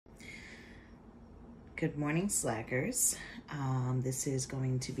Good morning, slackers. This is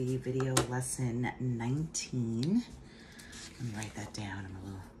going to be video lesson 19. Let me write that down. I'm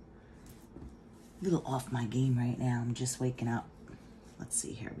a little off my game right now. I'm just waking up. Let's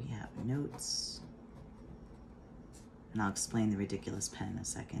see here. We have notes. And I'll explain the ridiculous pen in a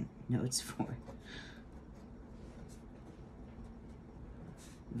second. Notes for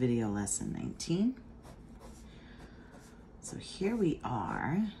video lesson 19. So here we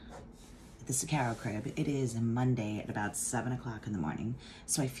are at the Sakaro crib. It is a Monday at about 7 o'clock in the morning.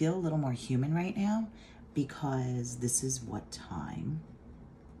 So I feel a little more human right now because this is what time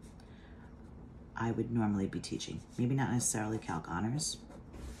I would normally be teaching. Maybe not necessarily Calc Honors,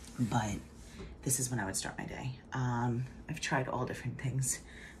 but this is when I would start my day. I've tried all different things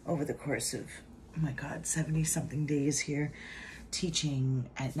over the course of, oh my God, 70 something days here, teaching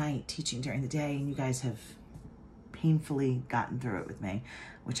at night, teaching during the day, and you guys have painfully gotten through it with me,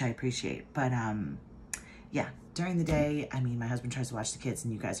 which I appreciate. But yeah, during the day, I mean, my husband tries to watch the kids,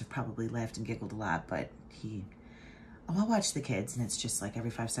 and you guys have probably laughed and giggled a lot, but I'll watch the kids, and it's just like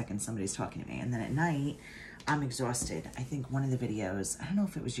every 5 seconds somebody's talking to me. And then at night, I'm exhausted. I think one of the videos, I don't know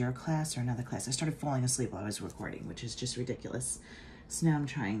if it was your class or another class, I started falling asleep while I was recording, which is just ridiculous. So now I'm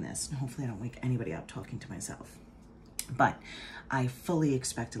trying this, and hopefully I don't wake anybody up talking to myself. But I fully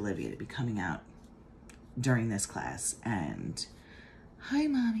expect Olivia to be coming out during this class and, hi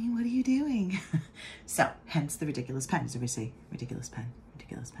mommy, what are you doing? So hence the ridiculous pen. Does everybody say ridiculous pen?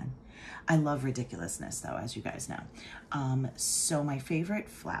 Ridiculous pen. I love ridiculousness though, as you guys know. So my favorite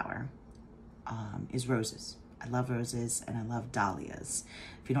flower is roses. I love roses and I love dahlias.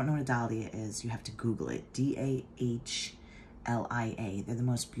 If you don't know what a dahlia is, you have to Google it. D-A-H-L-I-A. They're the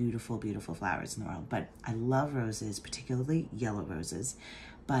most beautiful, beautiful flowers in the world. But I love roses, particularly yellow roses.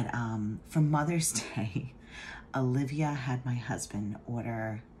 But for Mother's Day, Olivia had my husband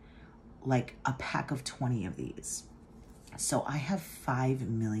order like a pack of 20 of these. So I have 5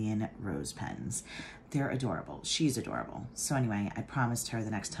 million rose pens. They're adorable. She's adorable. So anyway, I promised her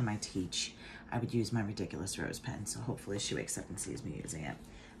the next time I teach, I would use my ridiculous rose pen. So hopefully she wakes up and sees me using it.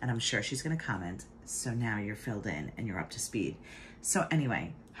 And I'm sure she's going to comment. So now you're filled in and you're up to speed. So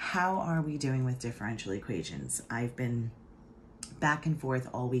anyway, how are we doing with differential equations? I've been back and forth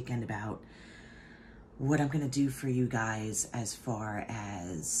all weekend about what I'm going to do for you guys as far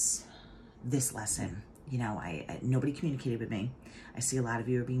as this lesson. You know, nobody communicated with me. I see a lot of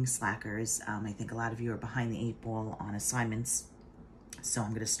you are being slackers. I think a lot of you are behind the 8 ball on assignments. So I'm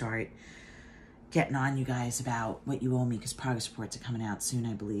going to start getting on you guys about what you owe me because progress reports are coming out soon,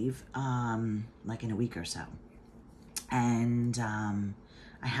 I believe, like in a week or so. And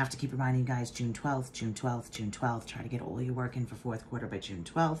I have to keep reminding you guys, June 12th, June 12th, June 12th. Try to get all your work in for 4th quarter by June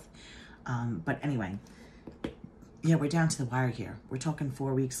 12th. But anyway, yeah, we're down to the wire here. We're talking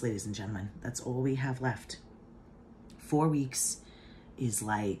 4 weeks, ladies and gentlemen. That's all we have left. 4 weeks is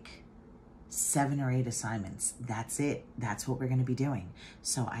like 7 or 8 assignments. That's it. That's what we're going to be doing.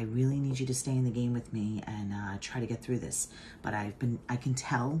 So I really need you to stay in the game with me and try to get through this. But I can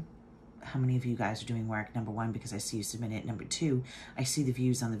tell how many of you guys are doing work. Number 1, because I see you submit it. Number 2, I see the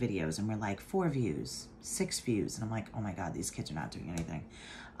views on the videos and we're like 4 views, 6 views. And I'm like, oh my God, these kids are not doing anything.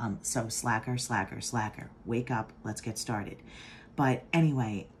 So slacker, slacker, slacker, wake up, let's get started. But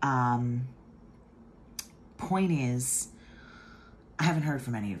anyway, point is, I haven't heard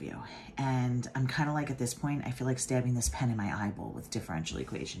from any of you. And I'm kind of like, at this point, I feel like stabbing this pen in my eyeball with differential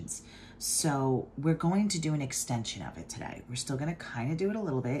equations. So we're going to do an extension of it today. We're still going to kind of do it a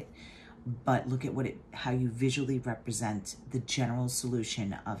little bit, but look at how you visually represent the general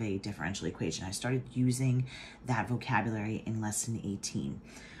solution of a differential equation. I started using that vocabulary in lesson 18.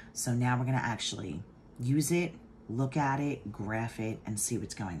 So now we're going to actually use it, look at it, graph it, and see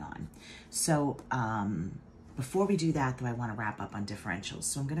what's going on. So before we do that, though, I want to wrap up on differentials.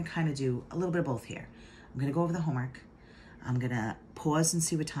 So I'm going to kind of do a little bit of both here. I'm going to go over the homework. I'm going to pause and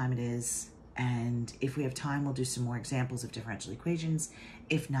see what time it is. And if we have time, we'll do some more examples of differential equations.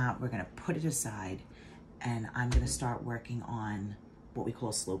 If not, we're going to put it aside and I'm going to start working on what we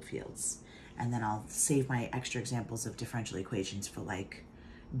call slope fields. And then I'll save my extra examples of differential equations for like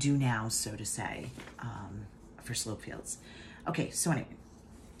do now, so to say, for slope fields. Okay, so anyway,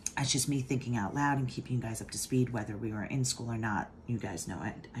 that's just me thinking out loud and keeping you guys up to speed, whether we were in school or not. You guys know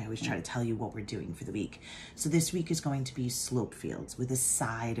it. I always try to tell you what we're doing for the week. So this week is going to be slope fields with a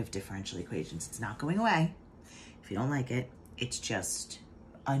side of differential equations. It's not going away. If you don't like it, it's just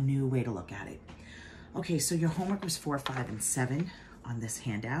a new way to look at it. Okay, so your homework was 4, 5, and 7 on this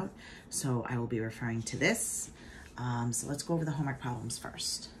handout. So I will be referring to this. So let's go over the homework problems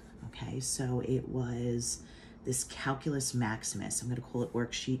first. Okay, so it was this Calculus Maximus. I'm going to call it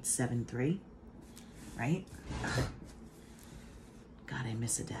worksheet 7-3, right? God, I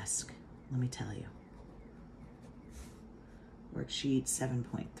miss a desk. Let me tell you. Worksheet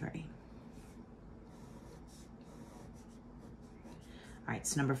 7.3. All right,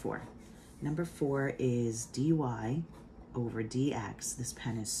 so number 4. Number 4 is dy over dx. This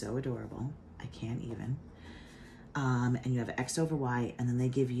pen is so adorable. I can't even. And you have x over y, and then they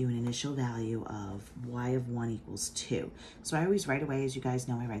give you an initial value of y of 1 equals 2. So I always write away, as you guys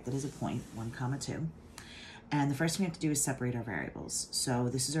know, I write that as a point, 1 comma 2. And the first thing we have to do is separate our variables. So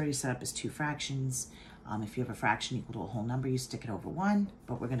this is already set up as 2 fractions. If you have a fraction equal to a whole number, you stick it over 1,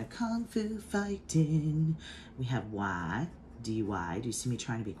 but we're gonna kung fu fighting. We have y dy. Do you see me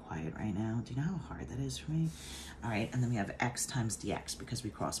trying to be quiet right now? Do you know how hard that is for me? All right, and then we have x times dx because we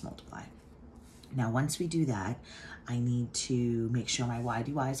cross multiply. Now, once we do that, I need to make sure my y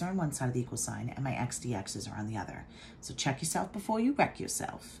dy's are on one side of the equal sign and my x dx's are on the other. So check yourself before you wreck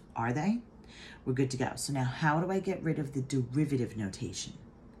yourself. Are they? We're good to go. So now how do I get rid of the derivative notation?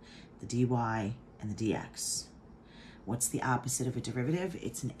 The dy and the dx. What's the opposite of a derivative?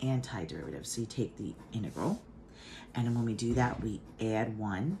 It's an antiderivative. So you take the integral, and then when we do that, we add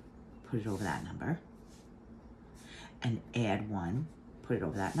 1, put it over that number, and add 1, put it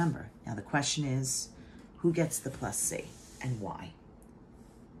over that number. Now the question is, who gets the plus c and why?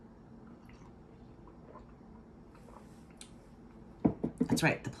 That's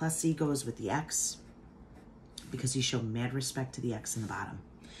right, the plus c goes with the x because you show mad respect to the x in the bottom,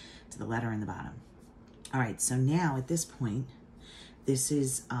 to the letter in the bottom. All right, so now at this point, this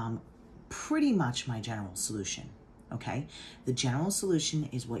is pretty much my general solution, okay? The general solution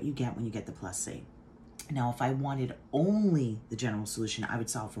is what you get when you get the plus c. Now, if I wanted only the general solution, I would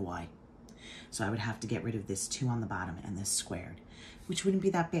solve for y. So I would have to get rid of this 2 on the bottom and this squared, which wouldn't be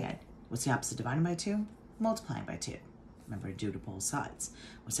that bad. What's the opposite of dividing by 2? Multiplying by 2. Remember to do it to both sides.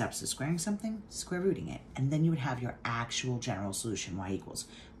 What's the opposite of squaring something? Square rooting it. And then you would have your actual general solution, y equals,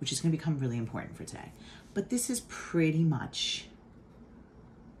 which is going to become really important for today. But this is pretty much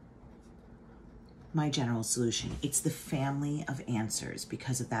my general solution. It's the family of answers.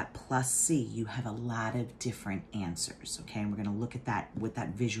 Because of that plus c, you have a lot of different answers, okay? And we're going to look at that, what that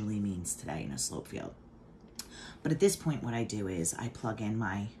visually means today in a slope field. But at this point, what I do is I plug in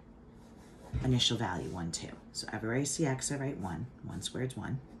my initial value, 1, 2. So everywhere I see x, I write 1. 1 squared is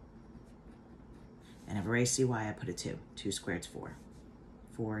 1. And everywhere I see y, I put a 2. 2 squared is 4.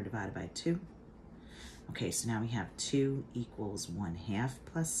 4 divided by 2. Okay, so now we have 2 equals 1/2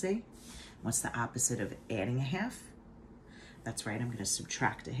 plus c. What's the opposite of adding a half? That's right, I'm going to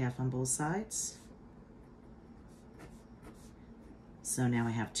subtract a half on both sides. So now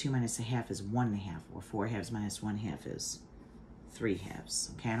I have 2 minus a half is 1/2, or 4 halves minus 1/2 is 3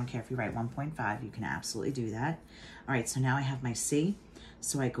 halves. Okay, I don't care if you write 1.5, you can absolutely do that. All right, so now I have my c.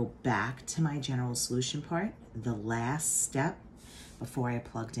 So I go back to my general solution part, the last step before I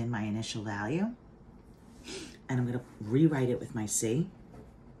plugged in my initial value. And I'm going to rewrite it with my c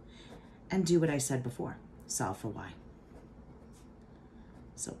and do what I said before, solve for y.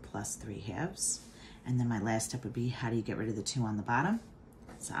 So plus 3/2. And then my last step would be, how do you get rid of the 2 on the bottom?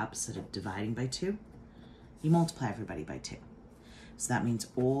 It's the opposite of dividing by 2. You multiply everybody by 2. So that means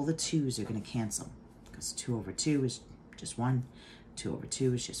all the 2's are going to cancel, because 2 over 2 is just 1, 2 over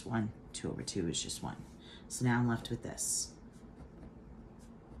 2 is just 1, 2 over 2 is just 1. So now I'm left with this.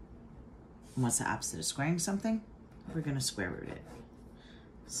 And what's the opposite of squaring something? We're going to square root it.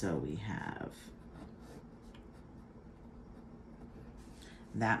 So we have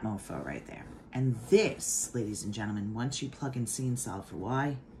that mofo right there. And this, ladies and gentlemen, once you plug in c and solve for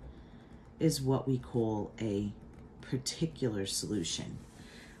y, is what we call a particular solution.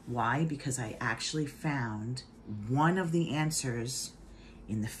 Why? Because I actually found one of the answers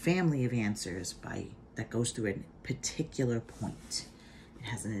in the family of answers that goes through a particular point. It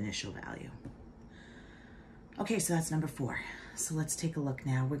has an initial value. Okay, so that's number 4. So let's take a look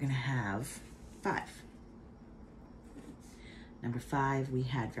now. We're going to have 5. Number 5, we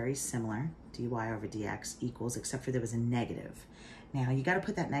had very similar, dy over dx equals, except for there was a negative. Now, you got to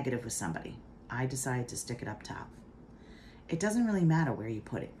put that negative with somebody. I decided to stick it up top. It doesn't really matter where you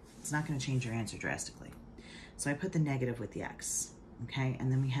put it. It's not going to change your answer drastically. So I put the negative with the x, okay?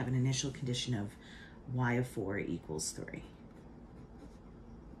 And then we have an initial condition of y of 4 equals 3.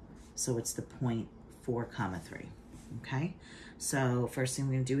 So it's the point 4, 3, okay? So first thing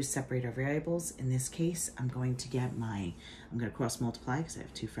we're going to do is separate our variables. In this case, I'm going to cross multiply because I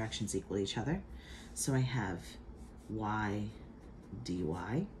have 2 fractions equal each other. So I have y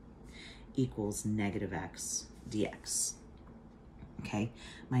dy equals negative x dx. Okay,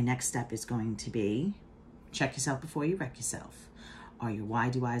 my next step is going to be, check yourself before you wreck yourself. Are your y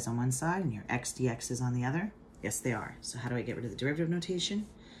dy's on one side and your x dx's on the other? Yes, they are. So how do I get rid of the derivative notation?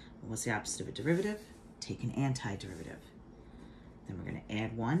 Well, what's the opposite of a derivative? Take an antiderivative. Then we're going to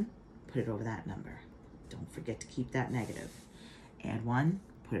add 1, put it over that number. Don't forget to keep that negative. Add 1,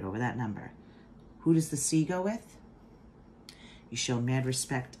 put it over that number. Who does the c go with? You show mad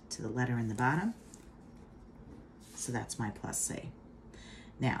respect to the letter in the bottom. So that's my plus c.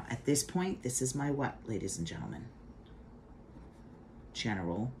 Now, at this point, this is my what, ladies and gentlemen?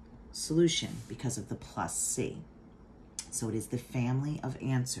 General solution because of the plus c. So it is the family of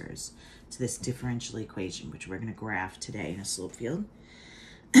answers to this differential equation, which we're going to graph today in a slope field.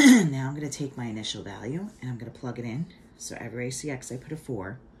 Now I'm going to take my initial value and I'm going to plug it in. So every ACX I put a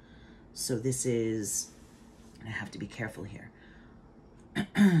 4. So this is, and I have to be careful here,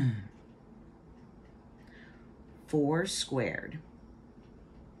 4 squared.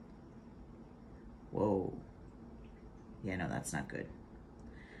 Whoa. Yeah, no, that's not good.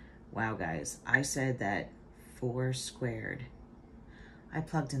 Wow, guys, I said that 4 squared. I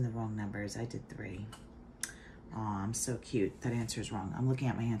plugged in the wrong numbers. I did 3. Oh, I'm so cute. That answer is wrong. I'm looking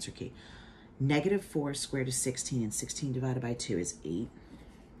at my answer key. Negative 4 squared is 16, and 16 divided by 2 is 8.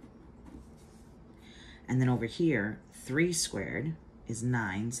 And then over here, 3 squared is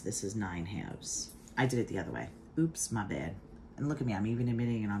 9, so this is 9 halves. I did it the other way. Oops, my bad. And look at me, I'm even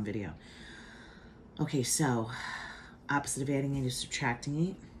admitting it on video. Okay, so opposite of adding 8 is subtracting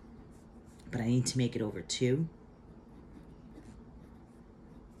 8, but I need to make it over 2.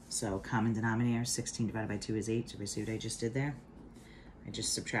 So common denominator, 16 divided by 2 is 8. So we see what I just did there? I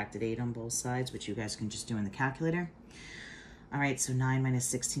just subtracted 8 on both sides, which you guys can just do in the calculator. All right, so 9 minus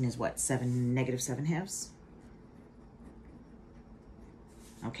 16 is what? Negative 7 halves?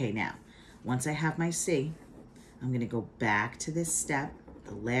 Okay, now, once I have my C, I'm going to go back to this step,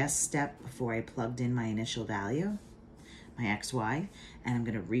 the last step before I plugged in my initial value, my xy, and I'm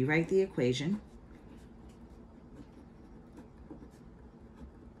going to rewrite the equation.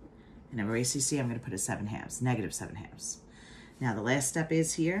 And over ACC, I'm going to put a 7 halves, negative 7 halves. Now, the last step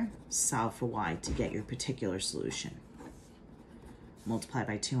is here, solve for y to get your particular solution. Multiply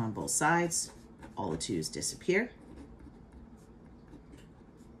by 2 on both sides. All the 2's disappear.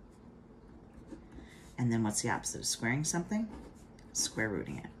 And then what's the opposite of squaring something? Square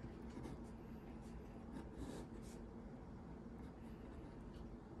rooting it.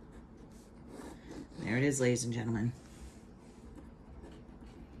 There it is, ladies and gentlemen.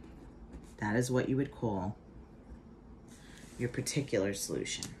 That is what you would call your particular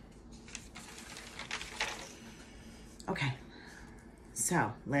solution. Okay,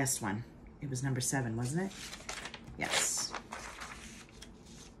 so last one. It was number 7, wasn't it? Yes.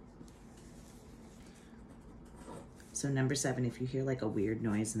 So number 7, if you hear like a weird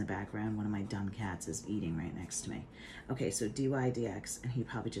noise in the background, one of my dumb cats is eating right next to me. Okay, so dy dx, and he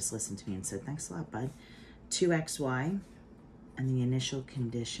probably just listened to me and said, thanks a lot, bud. 2xy, and the initial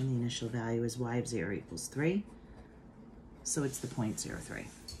condition, the initial value is y of 0 equals 3. So it's the 0.03.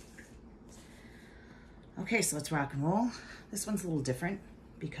 Okay, so let's rock and roll. This one's a little different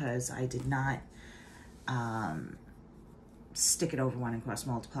because I did not stick it over 1 and cross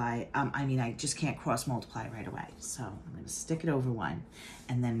multiply. I mean, I just can't cross multiply right away. So I'm going to stick it over 1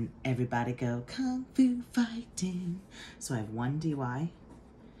 and then everybody go kung fu fighting. So I have 1 dy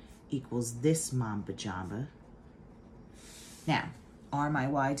equals this mamba jamba. Now, are my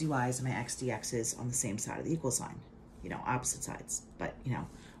y dy's and my x dx's on the same side of the equal sign? You know, opposite sides, but you know,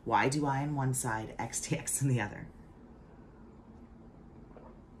 y dy on one side, x dx on the other.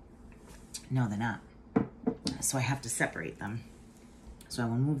 No, they're not. So I have to separate them. So I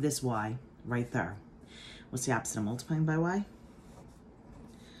will move this y right there. What's the opposite of multiplying by y?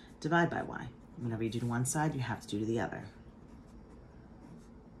 Divide by y. Whenever you do to one side, you have to do to the other.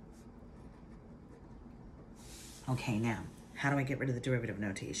 Okay, now, how do I get rid of the derivative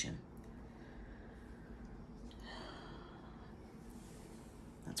notation?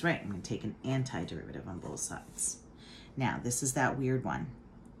 That's right, I'm going to take an antiderivative on both sides. Now, this is that weird one.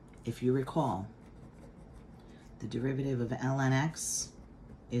 If you recall, the derivative of ln x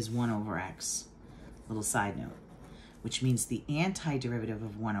is 1 over x. Little side note, which means the antiderivative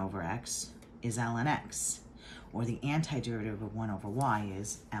of 1 over x is ln x, or the antiderivative of 1 over y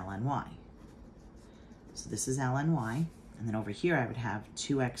is ln y. So this is ln y, and then over here I would have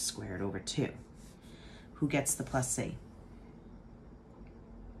 2x squared over 2. Who gets the plus c?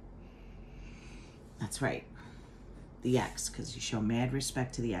 That's right, the x, because you show mad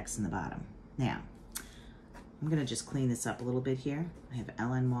respect to the x in the bottom. Now, I'm going to just clean this up a little bit here. I have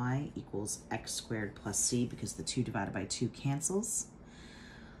ln y equals x squared plus c because the 2 divided by 2 cancels.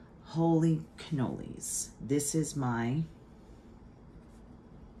 Holy cannolis. This is my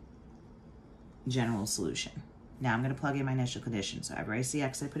general solution. Now I'm going to plug in my initial condition. So everywhere I see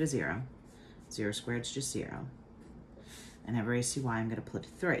x, I put a 0. 0 squared is just 0. And everywhere I see y, I'm going to put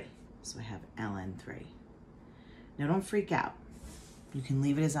 3. So I have ln 3. Now don't freak out. You can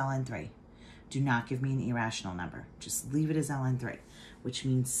leave it as ln 3. Do not give me an irrational number. Just leave it as ln 3, which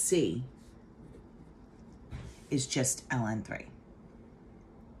means C is just ln 3.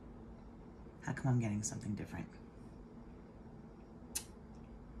 How come I'm getting something different?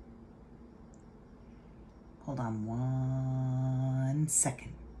 Hold on 1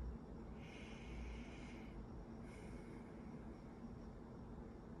 second.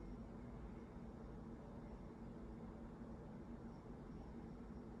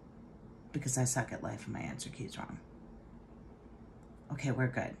 Because I suck at life and my answer key is wrong. Okay, we're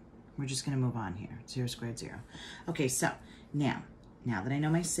good. We're just gonna move on here. 0 squared, 0. Okay, so now that I know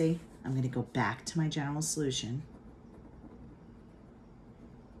my C, I'm gonna go back to my general solution.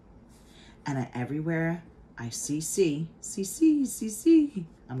 And everywhere I see C,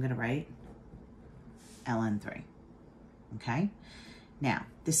 I'm gonna write ln 3, okay? Now,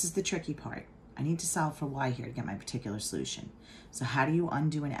 this is the tricky part. I need to solve for y here to get my particular solution. So how do you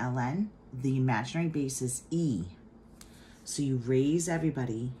undo an ln? The imaginary base is e. So you raise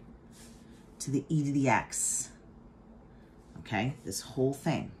everybody to the e to the x, okay? This whole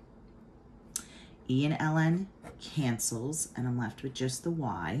thing. E and ln cancels, and I'm left with just the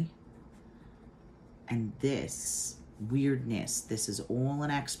y. And this weirdness, this is all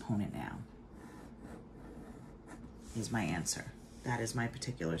an exponent now, is my answer. That is my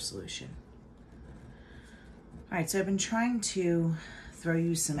particular solution. All right, so I've been trying to throw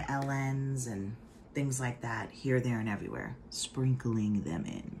you some ln's and things like that here, there, and everywhere, sprinkling them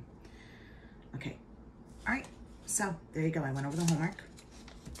in. Okay, all right, so there you go. I went over the homework.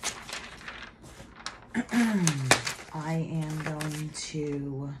 I am going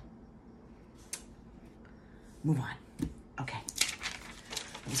to move on. Okay.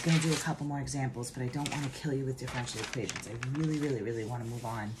 I was going to do a couple more examples, but I don't want to kill you with differential equations. I really, really, really want to move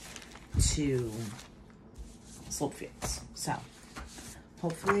on to slope fields. So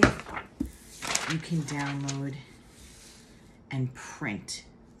hopefully you can download and print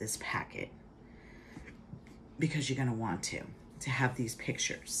this packet because you're going to want to have these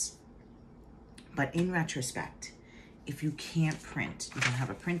pictures. But in retrospect, if you can't print, you don't have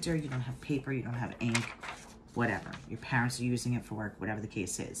a printer, you don't have paper, you don't have ink, whatever, your parents are using it for work, whatever the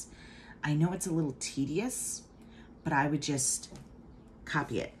case is. I know it's a little tedious, but I would just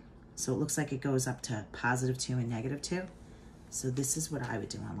copy it. So it looks like it goes up to +2 and -2. So this is what I would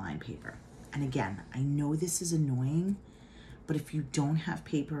do on line paper. And again, I know this is annoying, but if you don't have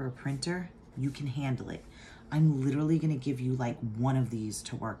paper or printer, you can handle it. I'm literally gonna give you like one of these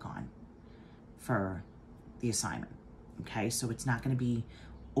to work on for the assignment, okay? So it's not gonna be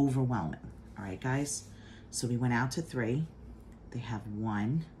overwhelming, all right, guys? So we went out to 3. They have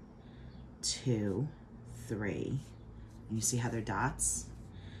 1, 2, 3. And you see how they're dots?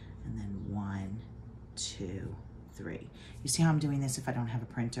 And then 1, 2, 3. You see how I'm doing this if I don't have a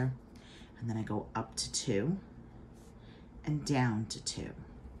printer? And then I go up to 2 and down to 2.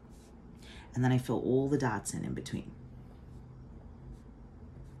 And then I fill all the dots in between.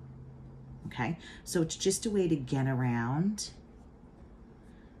 Okay? So it's just a way to get around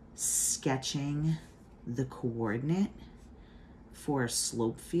sketching the coordinate for a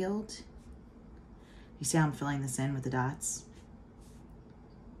slope field. You see how I'm filling this in with the dots?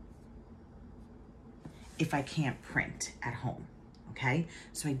 If I can't print at home, okay?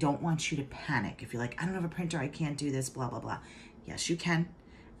 So I don't want you to panic. If you're like, I don't have a printer, I can't do this, blah, blah, blah. Yes, you can.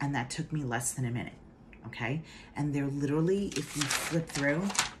 And that took me less than a minute, okay? And they're literally, if you flip through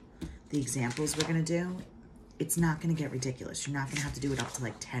the examples we're gonna do, it's not gonna get ridiculous. You're not gonna have to do it up to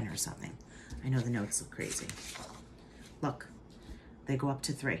like 10 or something. I know the notes look crazy. Look, they go up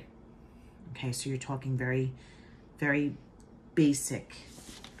to 3. Okay, so you're talking very, very basic,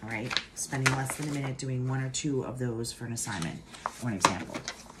 all right? Spending less than a minute doing 1 or 2 of those for an assignment or an example.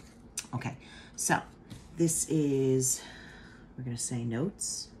 Okay, so this is, we're gonna say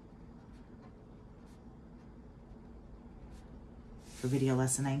notes for video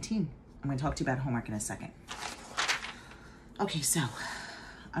lesson 19. I'm gonna talk to you about homework in a second. Okay, so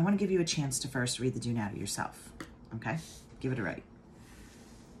I wanna give you a chance to first read the do now to yourself, okay? Give it a right.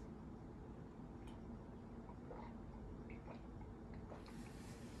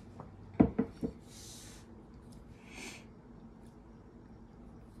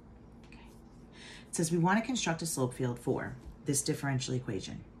 It says we want to construct a slope field for this differential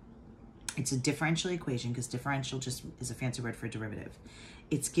equation. It's a differential equation because differential just is a fancy word for derivative.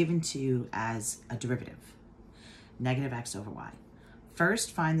 It's given to you as a derivative, -x over y.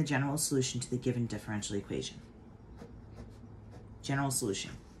 First, find the general solution to the given differential equation. General solution.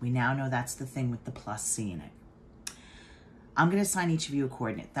 We now know that's the thing with the plus c in it. I'm going to assign each of you a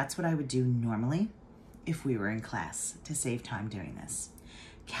coordinate. That's what I would do normally if we were in class to save time doing this.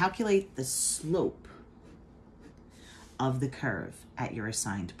 Calculate the slope of the curve at your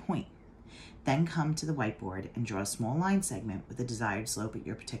assigned point. Then come to the whiteboard and draw a small line segment with the desired slope at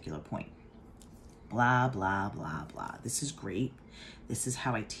your particular point. Blah, blah, blah, blah. This is great. This is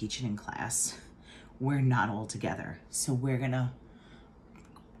how I teach it in class. We're not all together. So we're gonna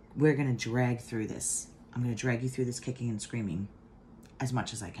drag through this. I'm gonna drag you through this kicking and screaming as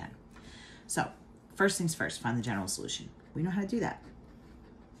much as I can. So first things first, find the general solution. We know how to do that.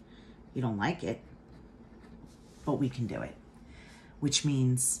 You don't like it, but we can do it, which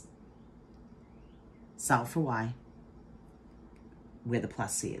means solve for y where the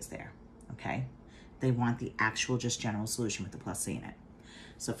plus c is there, okay? They want the actual just general solution with the plus c in it.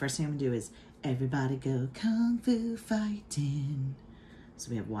 So first thing I'm gonna do is everybody go kung fu fighting. So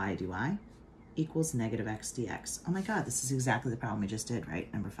we have y dy equals negative x dx. Oh my God, this is exactly the problem we just did,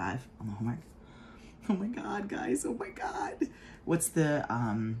 right? Number 5 on the homework. Oh my God, guys, oh my God. What's the,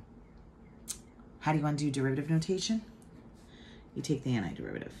 how do you undo derivative notation? You take the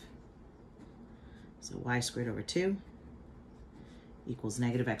antiderivative. So y squared over 2 equals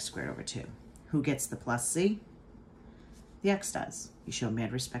negative x squared over 2. Who gets the plus c? The x does. You show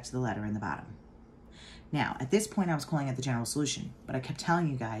mad respect to the letter in the bottom. Now, at this point, I was calling it the general solution, but I kept telling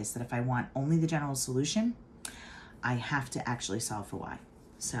you guys that if I want only the general solution, I have to actually solve for y.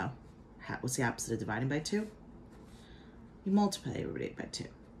 So, what's the opposite of dividing by 2? You multiply it by 2.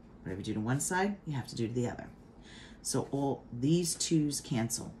 Whatever you do to one side, you have to do to the other. So all these 2's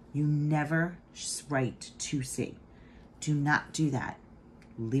cancel. You never write 2c. Do not do that.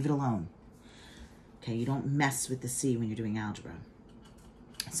 Leave it alone. Okay, you don't mess with the c when you're doing algebra.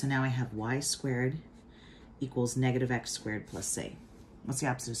 So now I have y squared equals negative x squared plus c. What's the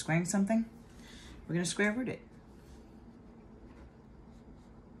opposite of squaring something? We're going to square root it.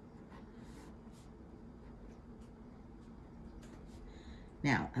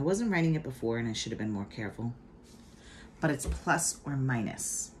 Now, I wasn't writing it before and I should have been more careful, but it's plus or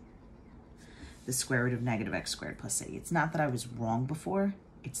minus the square root of negative x squared plus c. It's not that I was wrong before,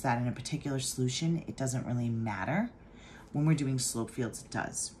 it's that in a particular solution, it doesn't really matter. When we're doing slope fields, it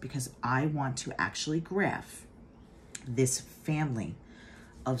does, because I want to actually graph this family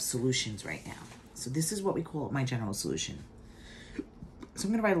of solutions right now. So this is what we call my general solution. So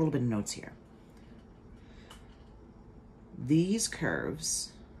I'm gonna write a little bit of notes here. These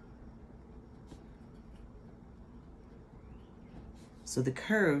curves, so the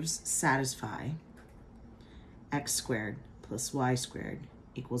curves satisfy x squared plus y squared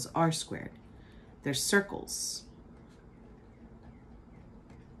equals r squared. They're circles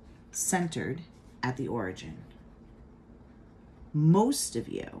centered at the origin. Most of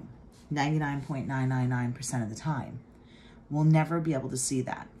you, 99.999% of the time, will never be able to see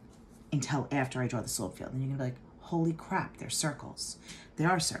that until after I draw the slope field. And you're gonna be like, holy crap, they're circles. They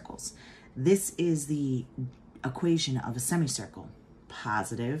are circles. This is the equation of a semicircle.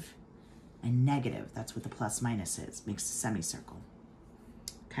 Positive and negative. That's what the plus minus is. Makes a semicircle.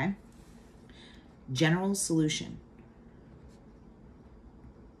 Okay? General solution.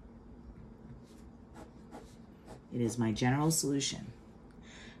 It is my general solution.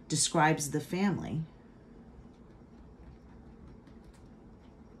 Describes the family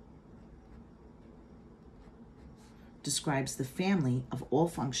of all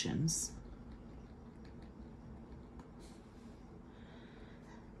functions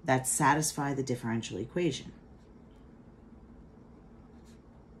that satisfy the differential equation.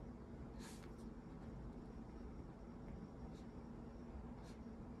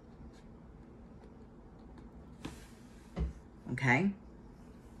 Okay?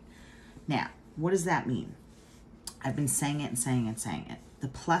 Now, what does that mean? I've been saying it and saying it and saying it. The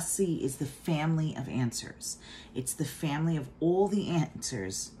plus c is the family of answers. It's the family of all the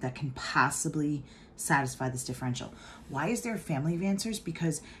answers that can possibly satisfy this differential. Why is there a family of answers?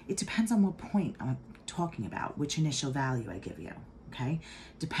 Because it depends on what point I'm talking about, which initial value I give you, okay?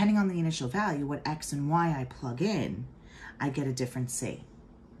 Depending on the initial value, what x and y I plug in, I get a different c,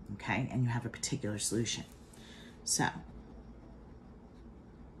 okay? And you have a particular solution. So,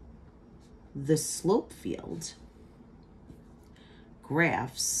 the slope field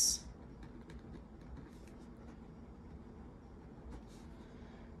graphs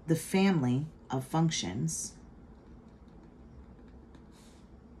the family of functions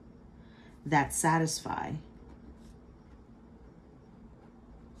that satisfy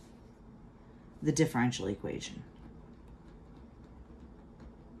the differential equation.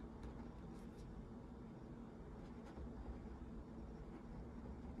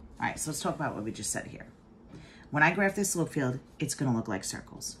 All right, so let's talk about what we just said here. When I graph this slope field, it's gonna look like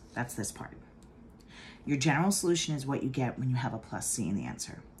circles. That's this part. Your general solution is what you get when you have a plus C in the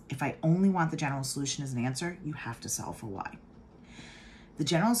answer. If I only want the general solution as an answer, you have to solve for y. The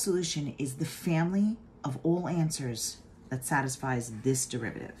general solution is the family of all answers that satisfies this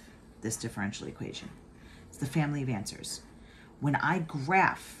derivative, this differential equation. It's the family of answers. When I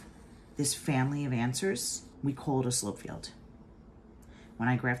graph this family of answers, we call it a slope field. When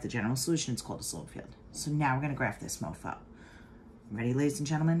I graph the general solution, it's called a slope field. So now we're gonna graph this mofo. Ready, ladies and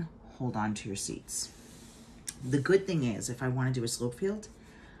gentlemen? Hold on to your seats. The good thing is, if I wanna do a slope field,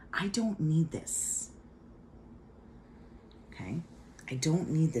 I don't need this, okay? I don't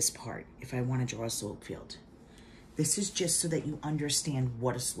need this part if I wanna draw a slope field. This is just so that you understand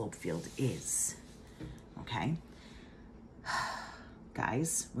what a slope field is, okay?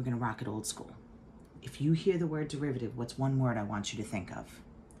 Guys, we're gonna rock it old school. If you hear the word derivative, what's one word I want you to think of?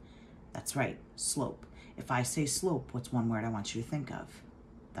 That's right, slope. If I say slope, what's one word I want you to think of?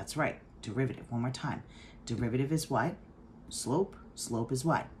 That's right, derivative. One more time. Derivative is what? Slope. Slope is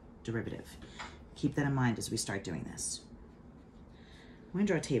what? Derivative. Keep that in mind as we start doing this. I'm going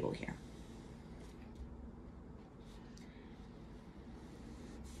to draw a table here.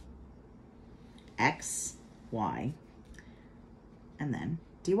 X, y, and then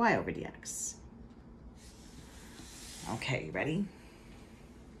dy over dx. Okay, ready?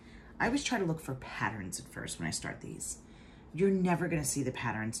 I always try to look for patterns at first when I start these. You're never gonna see the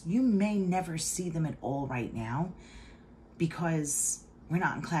patterns. You may never see them at all right now because we're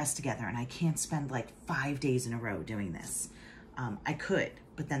not in class together and I can't spend like 5 days in a row doing this. I could,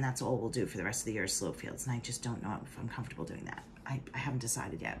 but then that's all we'll do for the rest of the year is slope fields, and I just don't know if I'm comfortable doing that. I haven't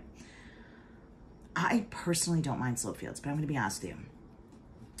decided yet. I personally don't mind slope fields, but I'm gonna be honest with you.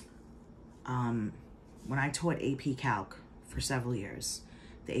 When I taught AP Calc for several years,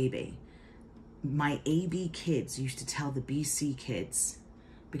 the AB, my AB kids used to tell the BC kids,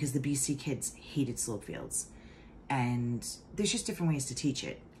 because the BC kids hated slope fields, and there's just different ways to teach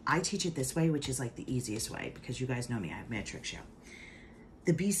it. I teach it this way, which is like the easiest way, because you guys know me, I have Mad Trick Show.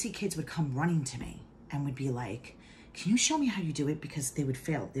 The BC kids would come running to me and would be like, can you show me how you do it? Because they would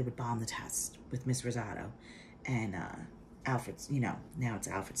fail, they would bomb the test with Miss Rosado and Alfred's, you know, now it's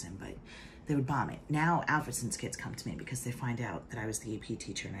Alfredson, but they would bomb it. Now Alfredson's kids come to me because they find out that I was the AP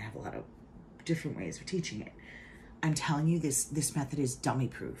teacher and I have a lot of different ways of teaching it. I'm telling you, this method is dummy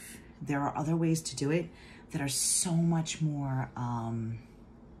proof. There are other ways to do it that are so much more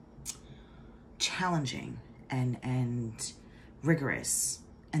challenging and rigorous,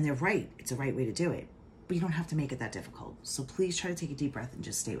 and they're right. It's a right way to do it, but you don't have to make it that difficult. So please try to take a deep breath and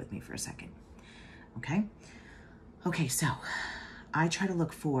just stay with me for a second, okay? Okay, so I try to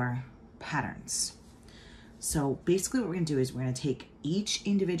look for patterns. So basically what we're gonna do is we're gonna take each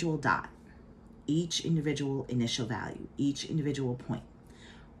individual dot, each individual initial value, each individual point,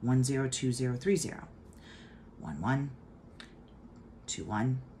 1, 0, 2, 0, 3, 0, 1, 1, 2,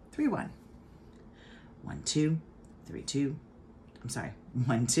 1, 3, 1, 1, 2, 3, 2, I'm sorry,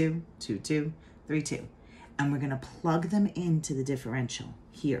 1, 2, 2, 2, 3, 2. And we're gonna plug them into the differential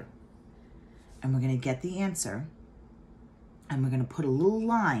here. And we're gonna get the answer, and we're gonna put a little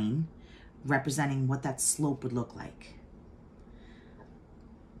line representing what that slope would look like.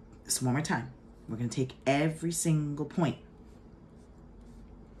 So one more time, we're gonna take every single point.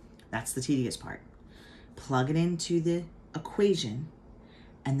 That's the tedious part. Plug it into the equation,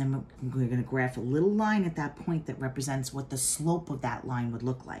 and then we're gonna graph a little line at that point that represents what the slope of that line would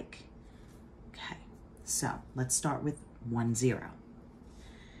look like. Okay, so let's start with 1, 0.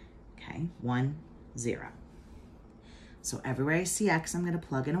 Okay, 1, 0. So everywhere I see X, I'm gonna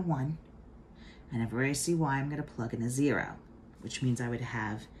plug in a 1, and everywhere I see Y, I'm gonna plug in a 0, which means I would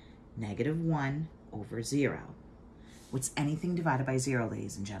have -1 over 0. What's anything divided by 0,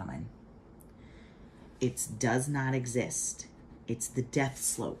 ladies and gentlemen? It does not exist. It's the death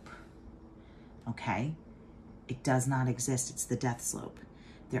slope, okay? It does not exist, it's the death slope.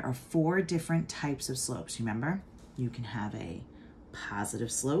 There are 4 different types of slopes, remember? You can have a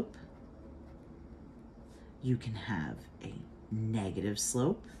positive slope, you can have a negative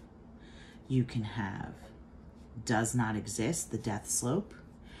slope, you can have does not exist, the death slope,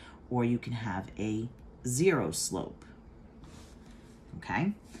 or you can have a 0 slope,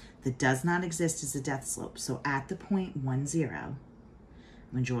 okay? The does not exist is the death slope. So at the point 1, 0, I'm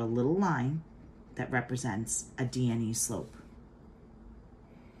gonna draw a little line that represents a DNE slope,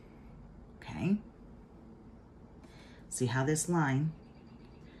 okay? See how this line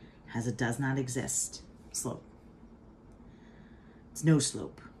has a does not exist slope. It's no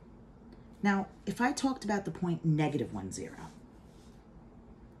slope. Now, if I talked about the point -1, 0,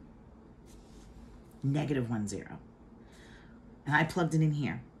 negative 1, 0. And I plugged it in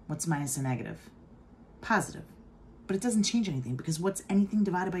here. What's minus a negative? Positive. But it doesn't change anything because what's anything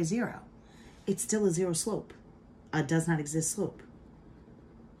divided by 0? It's still a 0 slope. A does not exist slope.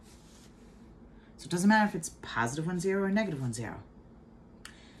 So it doesn't matter if it's positive 1, 0 or negative 1, 0.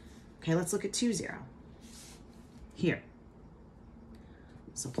 Okay, let's look at 2, 0. Here.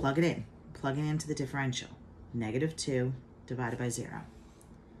 So plug it in. Plug it into the differential. Negative 2 divided by 0.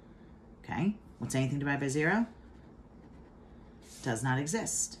 Okay, what's anything divided by 0? Does not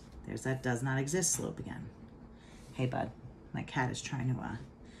exist. There's that does not exist slope again. Hey, bud, my cat is trying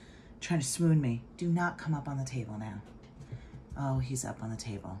to swoon me. Do not come up on the table now. Oh, he's up on the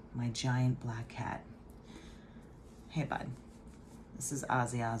table. My giant black cat. Hey, bud. This is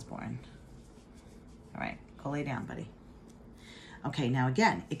Ozzy Osbourne. All right, go lay down, buddy. Okay, now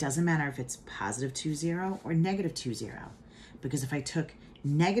again, it doesn't matter if it's positive 2, 0 or negative 2, 0. Because if I took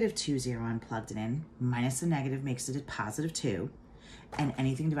negative 2, 0 and plugged it in, minus the negative makes it a positive 2. And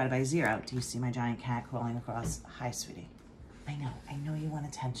anything divided by 0, do you see my giant cat crawling across? Hi, sweetie. I know you want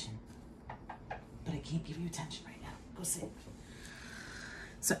attention. But I can't give you attention right now. Go sit.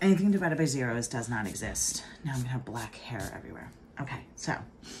 So anything divided by 0 does not exist. Now I'm gonna have black hair everywhere. Okay, so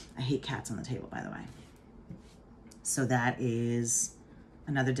I hate cats on the table, by the way. So that is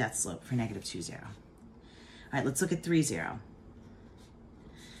another death slope for negative 2, 0. All right, let's look at 3, 0.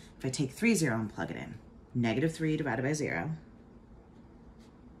 If I take 3, 0 and plug it in, negative 3 divided by 0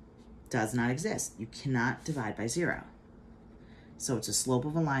 does not exist. You cannot divide by 0. So it's a slope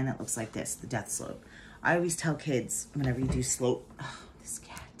of a line that looks like this, the death slope. I always tell kids whenever you do slope, oh, this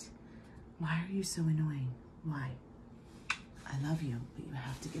cat, why are you so annoying? Why? I love you, but you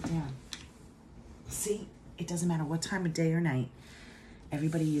have to get down. See, it doesn't matter what time of day or night,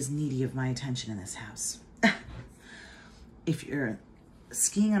 everybody is needy of my attention in this house. If you're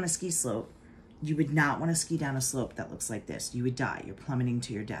skiing on a ski slope, you would not want to ski down a slope that looks like this. You would die. You're plummeting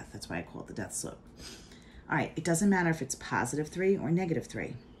to your death. That's why I call it the death slope. All right, it doesn't matter if it's positive 3 or negative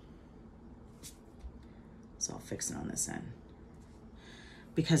 3. So I'll fix it on this end.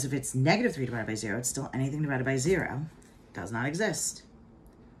 Because if it's negative 3 divided by 0, it's still anything divided by 0. Does not exist.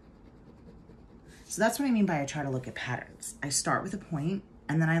 So that's what I mean by I try to look at patterns. I start with a point,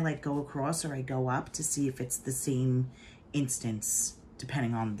 and then I like go across or I go up to see if it's the same instance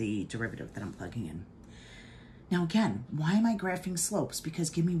depending on the derivative that I'm plugging in. Now again, why am I graphing slopes? Because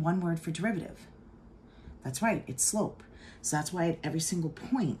give me one word for derivative. That's right, it's slope. So that's why at every single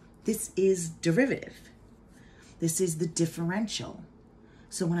point, this is derivative. This is the differential.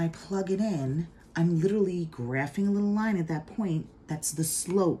 So when I plug it in, I'm literally graphing a little line at that point. That's the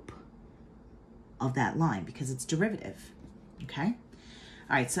slope of that line because it's derivative, okay?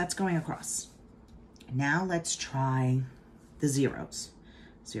 All right, so that's going across. Now let's try the zeros.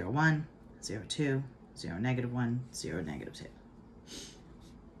 0, 1, 0, 2, 0, negative 1, 0, negative 2.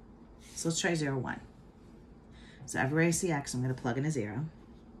 So let's try 0, 1. So everywhere I see x, I'm going to plug in a 0. And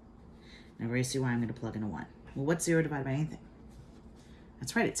everywhere I see y, I'm going to plug in a 1. Well, what's 0 divided by anything?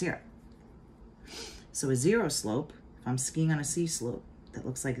 That's right, it's 0. So a 0 slope, if I'm skiing on a C slope that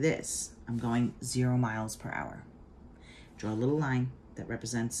looks like this, I'm going 0 miles per hour. Draw a little line that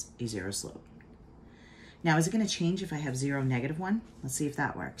represents a 0 slope. Now, is it going to change if I have 0, negative 1? Let's see if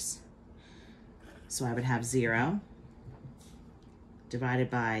that works. So I would have 0 divided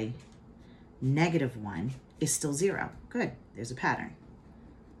by negative 1 is still 0. Good, there's a pattern.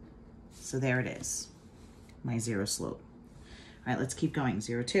 So there it is, my 0 slope. All right, let's keep going,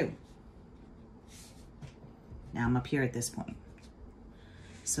 0, 2. Now I'm up here at this point.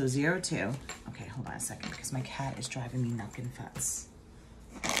 So 0, 2, okay, hold on a second because my cat is driving me nuckin' futs.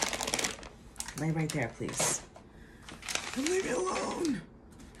 Lay right there, please. Leave me alone.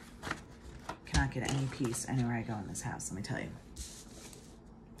 Cannot get any peace anywhere I go in this house, let me tell you.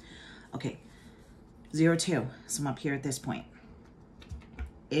 Okay, 0, 2, so I'm up here at this point.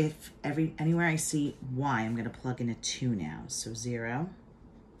 If anywhere I see y, I'm gonna plug in a 2 now. So 0,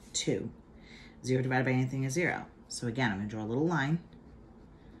 2. 0 divided by anything is 0. So again, I'm gonna draw a little line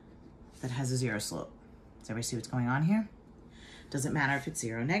that has a 0 slope. Does everybody see what's going on here? Doesn't matter if it's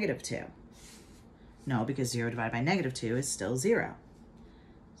 0, negative 2. No, because 0 divided by negative 2 is still 0.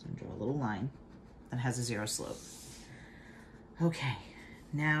 So I'm gonna draw a little line that has a 0 slope. Okay,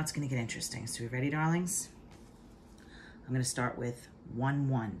 now it's gonna get interesting. So we ready, darlings? I'm gonna start with 1,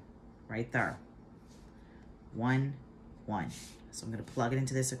 1, right there. 1, 1. So I'm gonna plug it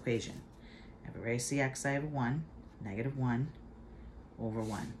into this equation. Everywhere I see x, I have a 1, negative 1 over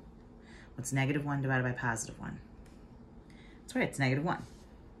 1. What's negative 1 divided by positive 1? That's right, it's negative 1.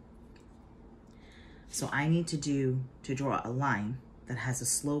 So I need to draw a line that has a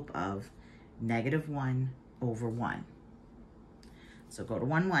slope of negative 1 over 1. So go to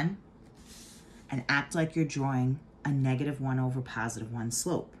 1, 1, and act like you're drawing a negative 1 over positive 1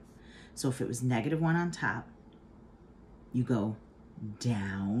 slope. So if it was negative 1 on top, you go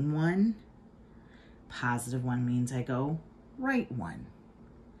down 1. Positive 1 means I go right 1.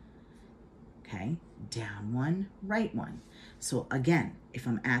 Okay, down 1, right 1. So again, if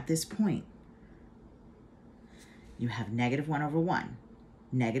I'm at this point, you have negative 1 over 1.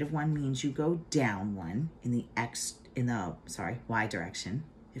 Negative 1 means you go down 1 in the y direction.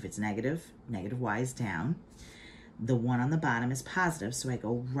 If it's negative, negative y is down. The 1 on the bottom is positive, so I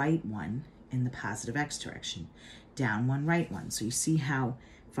go right 1 in the positive x direction. Down 1, right 1. So you see how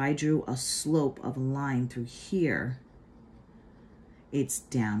if I drew a slope of a line through here, it's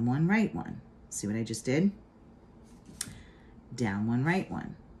down 1, right 1. See what I just did? Down 1, right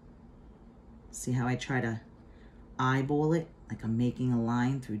 1. See how I try to eyeball it, like I'm making a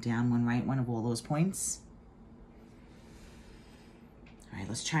line through down 1, right 1 of all those points? All right,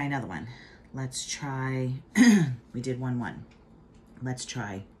 let's try another one. Let's try, we did 1, 1. Let's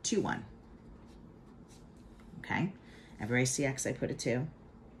try 2, 1. Okay, everywhere I see x, I put a 2.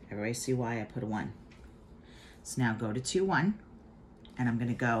 Everywhere I see y, I put a 1. So now go to 2, 1, and I'm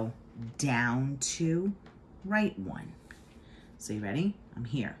gonna go down 2, right 1. So you ready? I'm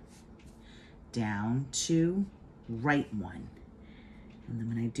here. Down 2, right 1. And then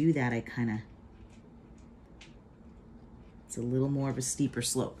when I do that, it's a little more of a steeper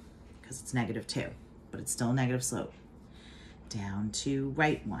slope because it's negative 2, but it's still a negative slope. Down 2,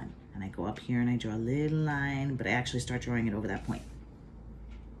 right 1. And I go up here and I draw a little line, but I actually start drawing it over that point.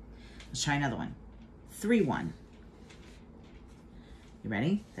 Let's try another one. 3, 1. You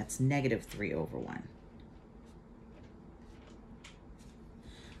ready? That's negative 3 over 1.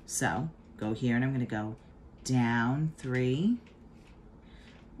 So go here and I'm going to go down 3,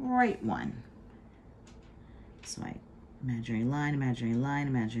 right 1. So I imaginary line, imaginary line,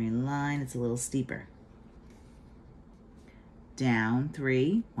 imaginary line. It's a little steeper. Down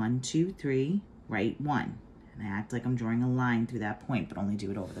 3, 1, 2, 3, right 1. And I act like I'm drawing a line through that point, but only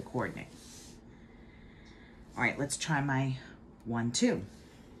do it over the coordinate. All right, let's try my 1, 2.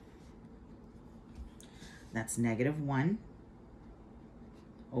 That's negative 1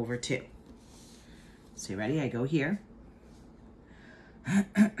 over 2. So you ready? I go here. All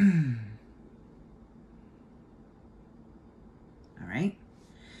right.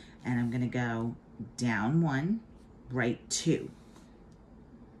 And I'm going to go down 1, right 2.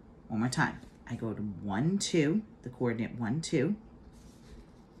 One more time. I go to 1, 2, the coordinate 1, 2.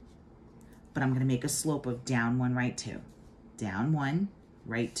 But I'm going to make a slope of down 1, right 2. Down 1,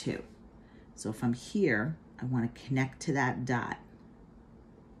 right 2. So if I'm here, I want to connect to that dot.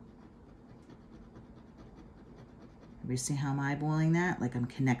 Everybody see how I'm eyeballing that? Like I'm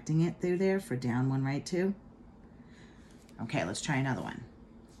connecting it through there for down 1, right 2. Okay, let's try another one.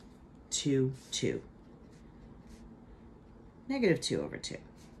 2, 2. Negative 2 over 2,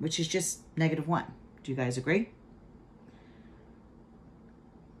 which is just negative 1. Do you guys agree?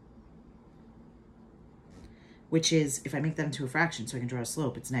 Which is, if I make that into a fraction so I can draw a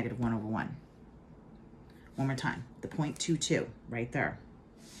slope, it's negative 1 over 1. One more time. The point 2, 2 right there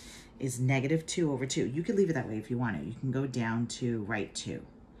is negative 2 over 2. You could leave it that way if you want to. You can go down to right 2,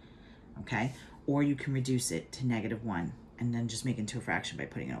 okay? Or you can reduce it to negative 1 and then just make it into a fraction by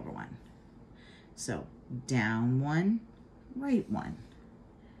putting it over 1. So down 1, right 1.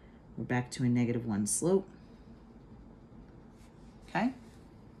 We're back to a negative 1 slope, okay?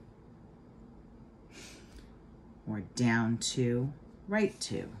 Or down 2, right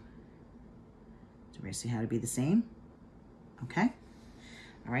 2. Do we see how to be the same? Okay.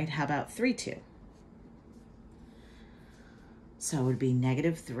 All right, how about 3, 2? So it would be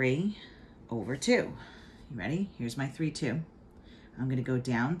negative 3 over 2. You ready? Here's my 3, 2. I'm going to go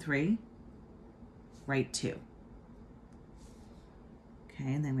down 3, right 2.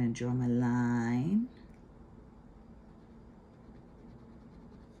 Okay, and then I'm going to draw my line.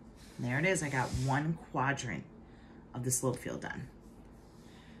 There it is. I got 1 quadrant of the slope field done.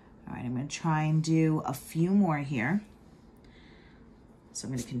 All right, I'm going to try and do a few more here. So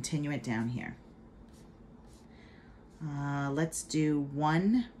I'm going to continue it down here. Let's do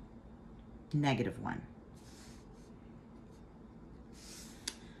 1, negative 1.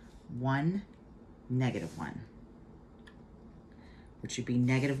 1, negative 1. Which would be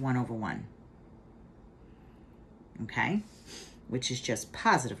negative 1 over 1. Okay? Which is just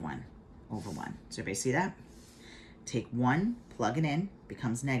positive 1 over 1. So everybody see that? Take 1, plug it in,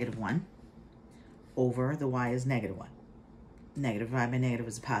 becomes negative 1, over the y is negative 1. Negative divided by negative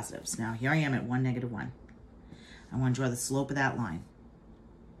is a positive. So now here I am at 1, negative 1. I want to draw the slope of that line.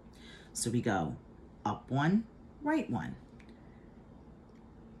 So we go up 1, right 1.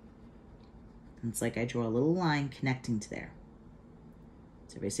 And it's like I draw a little line connecting to there.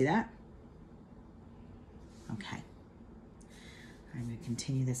 Does everybody see that? Okay. I'm going to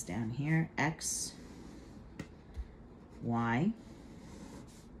continue this down here. X, Y,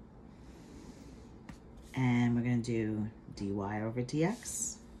 and we're going to do dy over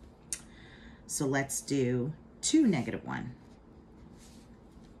dx. So let's do 2, -1.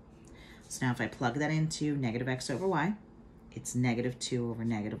 So now if I plug that into negative x over y, it's -2 over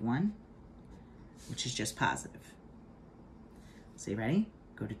 -1, which is just positive. So you ready?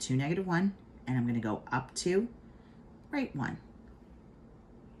 Go to 2, -1, and I'm going to go up 2, right 1.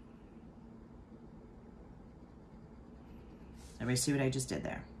 Everybody see what I just did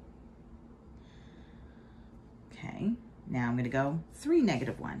there? Okay, now I'm going to go 3,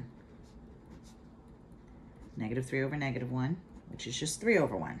 -1. -3 over -1, which is just 3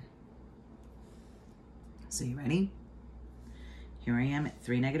 over 1. So you ready? Here I am at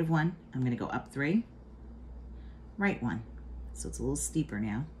 3, -1. I'm going to go up 3, right 1. So it's a little steeper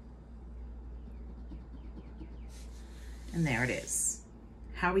now. And there it is.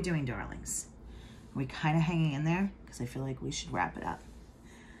 How are we doing, darlings? Are we kind of hanging in there? Because I feel like we should wrap it up.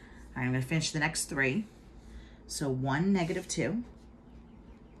 All right, I'm going to finish the next 3. So 1, -2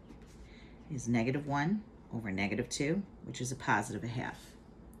 is -1 over -2, which is a positive 1/2.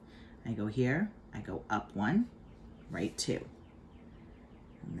 I go here, I go up 1, right 2.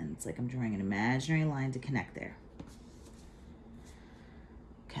 And then it's like I'm drawing an imaginary line to connect there.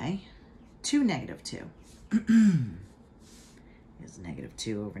 Okay, 2, -2 is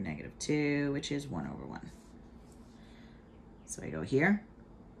 -2 over -2, which is 1 over 1. So I go here,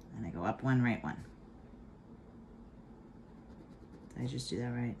 and I go up 1, right 1. Did I just do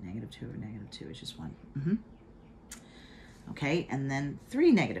that right? -2 over -2 is just 1. Okay, and then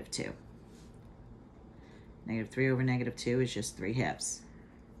 3, -2. -3 over -2 is just 3/2.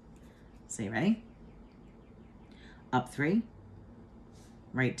 So you ready? Up 3,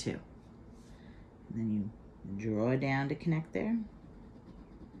 right 2. And then you draw down to connect there.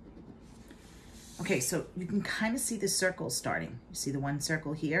 Okay, so you can kind of see the circles starting. You see the one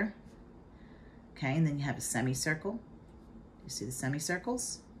circle here? Okay, and then you have a semicircle. You see the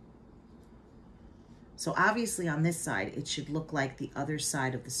semicircles? So obviously on this side, it should look like the other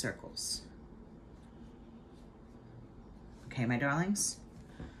side of the circles. Okay, my darlings?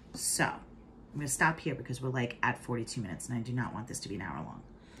 So I'm going to stop here because we're like at 42 minutes and I do not want this to be an hour long.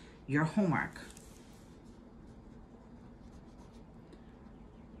 Your homework.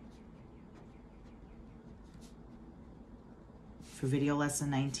 For video lesson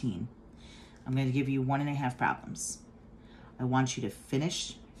 19, I'm going to give you 1.5 problems. I want you to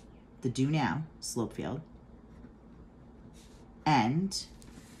finish the do now slope field. And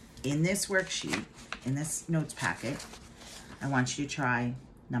in this worksheet, in this notes packet, I want you to try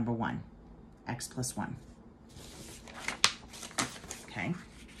number 1, x plus 1. Okay?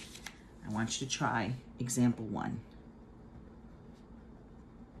 I want you to try example 1.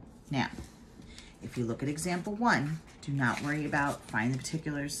 Now, if you look at example 1, do not worry about finding the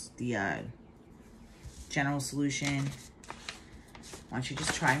particulars, the general solution. I want you to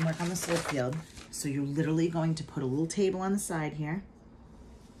just try and work on the slope field. So you're literally going to put a little table on the side here.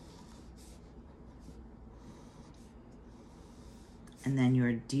 And then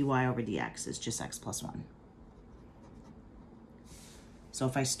your dy over dx is just x plus 1. So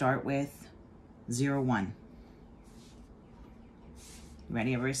if I start with 0, 1. You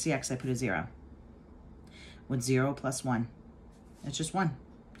ready? Everybody see x? I put a 0. What's 0 plus 1? It's just 1.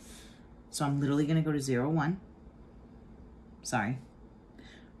 So I'm literally going to go to 0, 1. Sorry.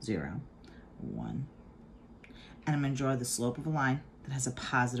 0, 1. And I'm going to draw the slope of a line that has a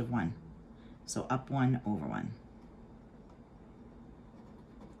positive 1. So up 1 over 1.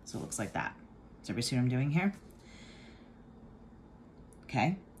 So it looks like that. Does everybody see what I'm doing here?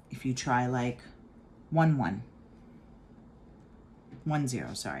 Okay. If you try like 1, 1. 1,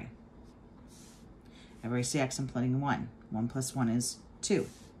 0, sorry. Everybody see x, I'm putting 1. 1 plus 1 is 2.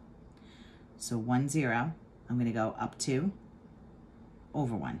 So 1, 0, I'm going to go up 2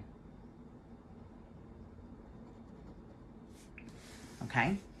 over 1.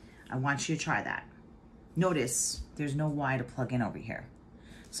 Okay? I want you to try that. Notice there's no y to plug in over here.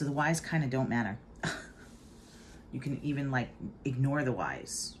 So the y's kind of don't matter. You can even like ignore the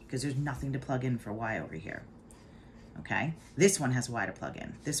y's because there's nothing to plug in for y over here. Okay? This one has y to plug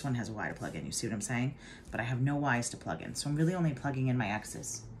in. This one has y to plug in. You see what I'm saying? But I have no y's to plug in. So I'm really only plugging in my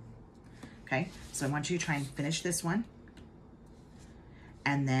x's. Okay? So I want you to try and finish this one.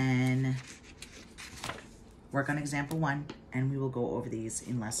 And then work on example 1, and we will go over these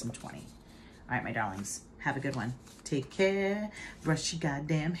in lesson 20. All right, my darlings, have a good one. Take care. Brush your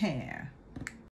goddamn hair.